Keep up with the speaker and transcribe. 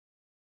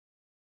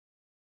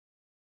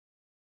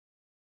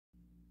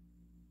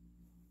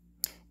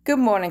Good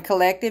morning,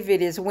 collective.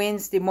 It is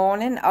Wednesday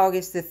morning,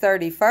 August the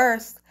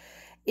 31st.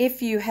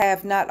 If you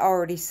have not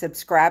already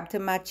subscribed to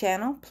my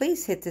channel,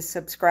 please hit the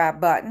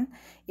subscribe button.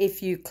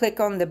 If you click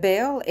on the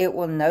bell, it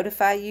will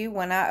notify you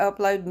when I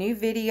upload new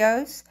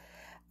videos.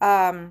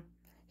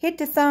 Hit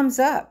the thumbs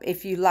up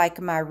if you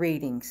like my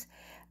readings.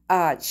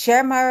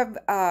 Share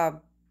my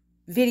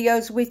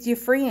videos with your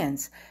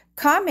friends.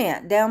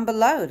 Comment down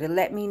below to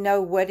let me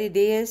know what it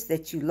is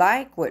that you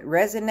like, what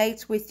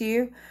resonates with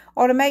you,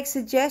 or to make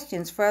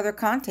suggestions for other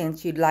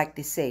contents you'd like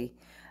to see.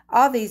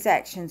 All these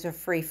actions are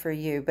free for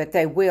you, but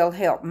they will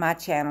help my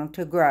channel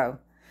to grow.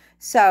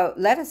 So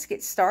let us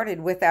get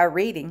started with our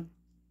reading.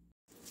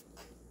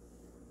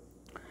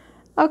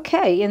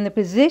 Okay, in the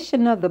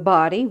position of the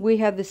body, we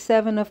have the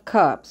Seven of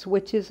Cups,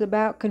 which is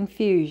about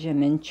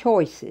confusion and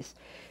choices,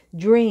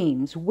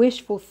 dreams,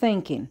 wishful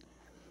thinking.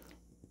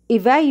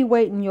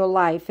 Evaluating your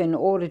life in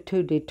order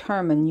to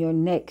determine your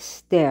next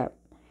step.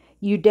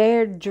 You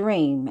dared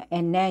dream,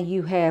 and now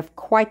you have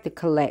quite the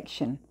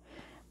collection.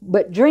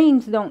 But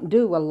dreams don't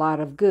do a lot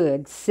of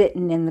good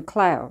sitting in the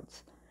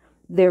clouds.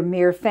 They're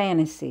mere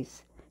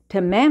fantasies.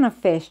 To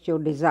manifest your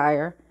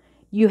desire,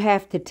 you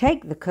have to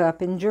take the cup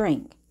and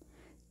drink.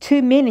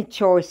 Too many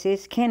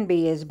choices can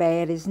be as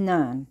bad as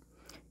none.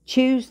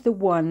 Choose the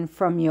one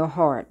from your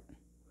heart.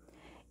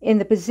 In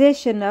the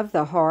position of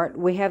the heart,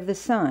 we have the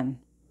sun.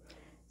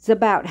 It's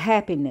about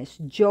happiness,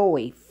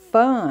 joy,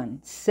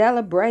 fun,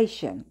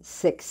 celebration,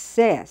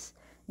 success,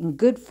 and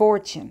good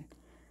fortune.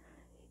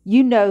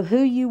 You know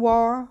who you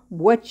are,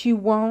 what you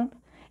want,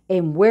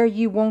 and where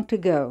you want to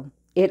go.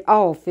 It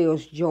all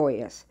feels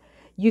joyous.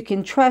 You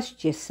can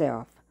trust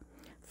yourself.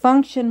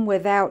 Function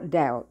without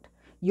doubt.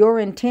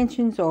 Your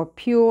intentions are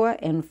pure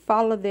and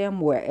follow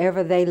them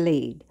wherever they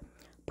lead.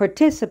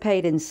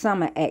 Participate in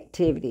summer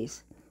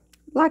activities,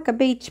 like a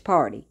beach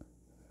party.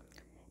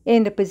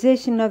 In the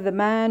position of the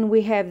mind,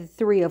 we have the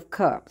Three of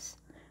Cups.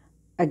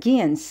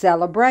 Again,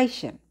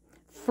 celebration.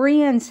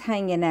 Friends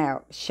hanging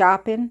out,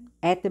 shopping,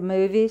 at the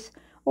movies,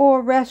 or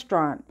a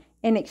restaurant,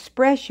 and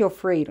express your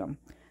freedom.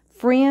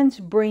 Friends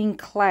bring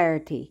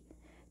clarity.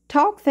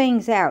 Talk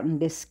things out and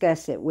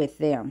discuss it with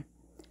them.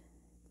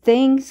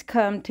 Things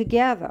come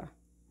together.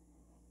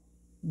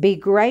 Be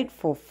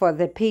grateful for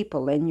the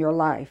people in your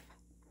life.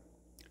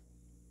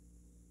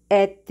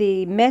 At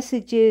the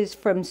messages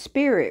from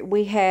Spirit,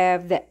 we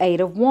have the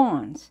Eight of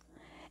Wands.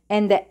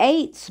 And the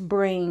eights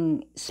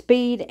bring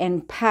speed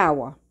and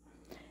power.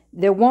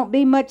 There won't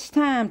be much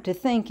time to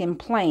think and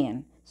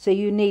plan, so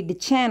you need to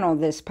channel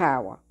this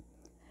power.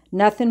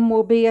 Nothing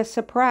will be a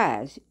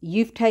surprise.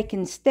 You've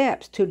taken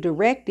steps to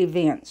direct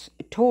events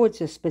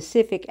towards a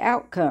specific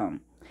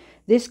outcome.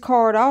 This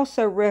card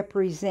also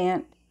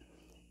represents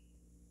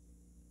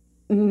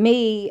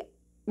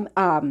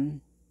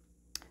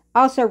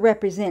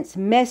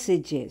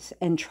messages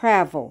and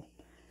travel.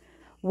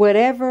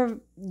 Whatever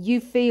you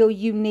feel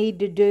you need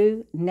to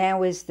do,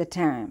 now is the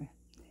time.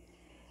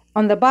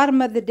 On the bottom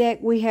of the deck,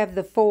 we have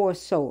the Four of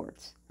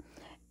Swords.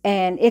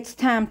 And it's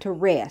time to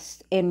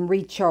rest and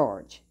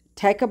recharge.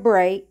 Take a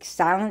break,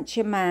 silence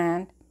your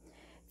mind.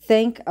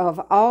 Think of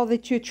all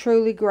that you're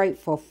truly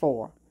grateful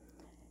for.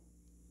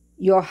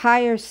 Your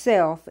higher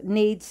self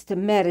needs to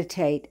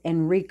meditate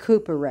and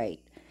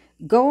recuperate.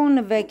 Go on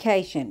a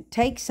vacation.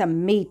 Take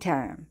some me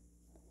time.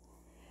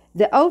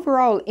 The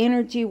overall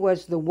energy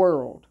was the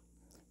World.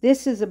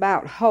 This is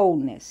about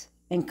wholeness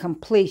and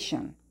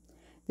completion.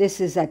 This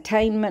is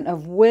attainment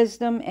of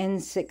wisdom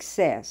and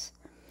success.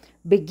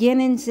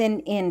 Beginnings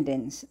and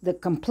endings, the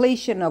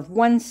completion of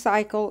one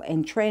cycle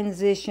and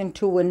transition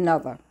to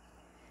another.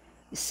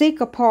 Seek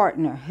a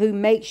partner who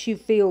makes you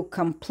feel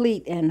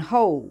complete and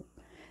whole,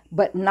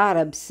 but not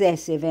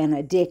obsessive and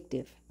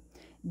addictive.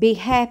 Be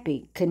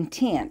happy,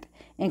 content,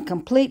 and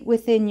complete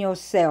within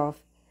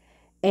yourself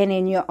and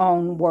in your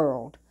own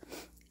world.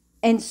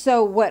 And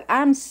so what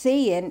I'm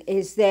seeing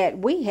is that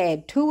we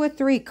had 2 or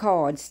 3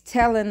 cards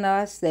telling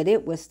us that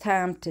it was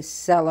time to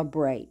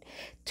celebrate,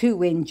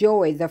 to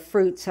enjoy the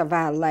fruits of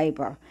our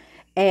labor.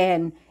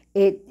 And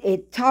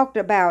it talked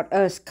about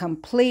us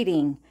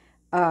completing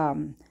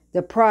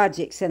the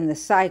projects and the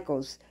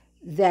cycles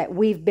that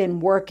we've been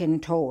working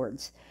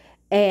towards.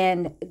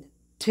 And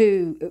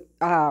to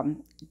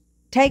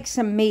take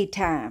some me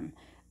time,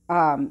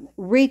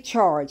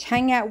 recharge,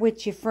 hang out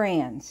with your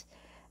friends,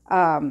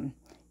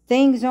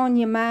 things on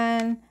your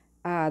mind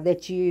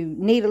that you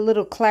need a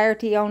little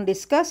clarity on,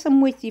 discuss them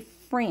with your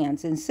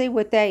friends and see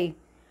what they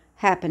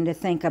happen to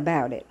think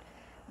about it.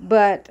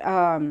 But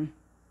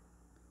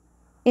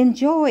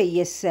enjoy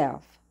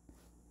yourself.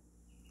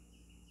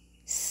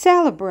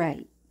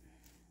 Celebrate.